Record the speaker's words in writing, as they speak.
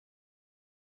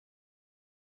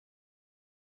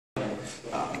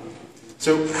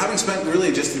So having spent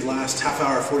really just the last half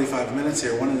hour, 45 minutes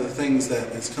here, one of the things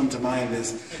that has come to mind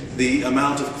is the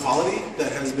amount of quality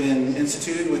that has been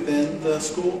instituted within the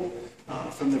school,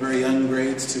 from the very young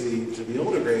grades to the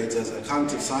older grades. As a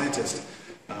cognitive scientist,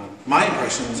 my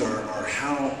impressions are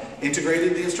how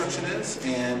integrated the instruction is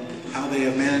and how they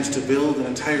have managed to build an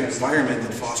entire environment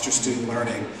that fosters student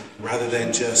learning rather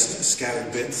than just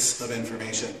scattered bits of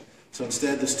information. So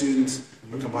instead, the students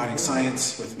are combining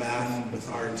science with math, with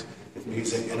art, with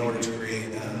music in order to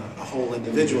create a whole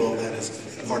individual that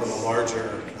is part of a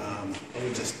larger,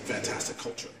 just fantastic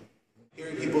culture.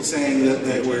 Hearing people saying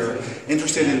that we're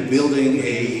interested in building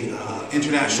a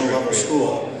international level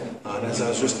school, and as I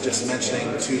was just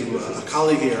mentioning to a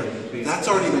colleague here, that's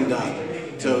already been done.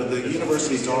 So the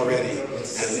university is already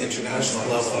at an international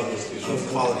level of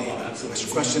quality. So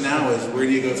the question now is, where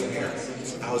do you go from here?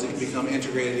 How does it become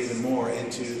integrated even more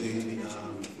into the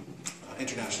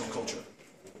international culture?